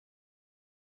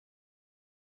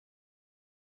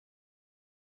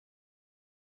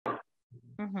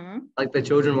Like the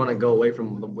children want to go away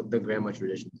from the grandma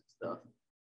traditions and stuff.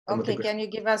 Okay, can you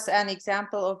give us an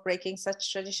example of breaking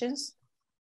such traditions?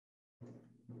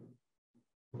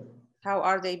 How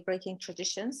are they breaking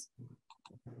traditions?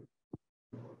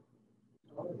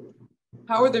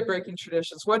 How are they breaking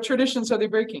traditions? What traditions are they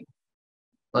breaking?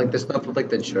 Like the stuff with like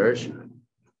the church.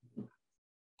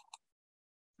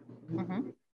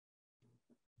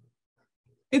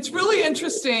 It's really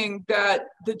interesting that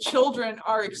the children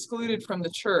are excluded from the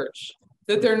church,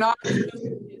 that they're not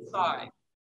inside.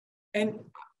 And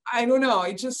I don't know,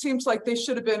 it just seems like they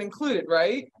should have been included,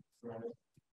 right?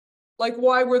 Like,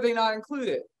 why were they not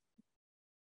included?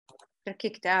 They're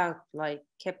kicked out, like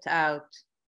kept out.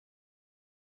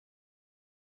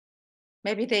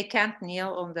 Maybe they can't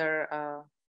kneel on their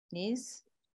knees.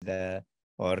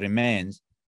 Or remains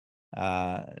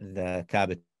the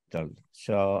capital.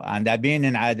 So, and I've been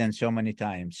in Aden so many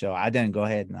times. So Aden, go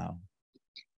ahead now.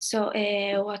 So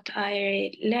what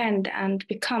I learned and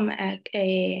become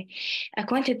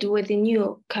acquainted with the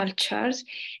new cultures,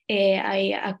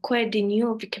 I acquired the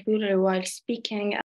new vocabulary while speaking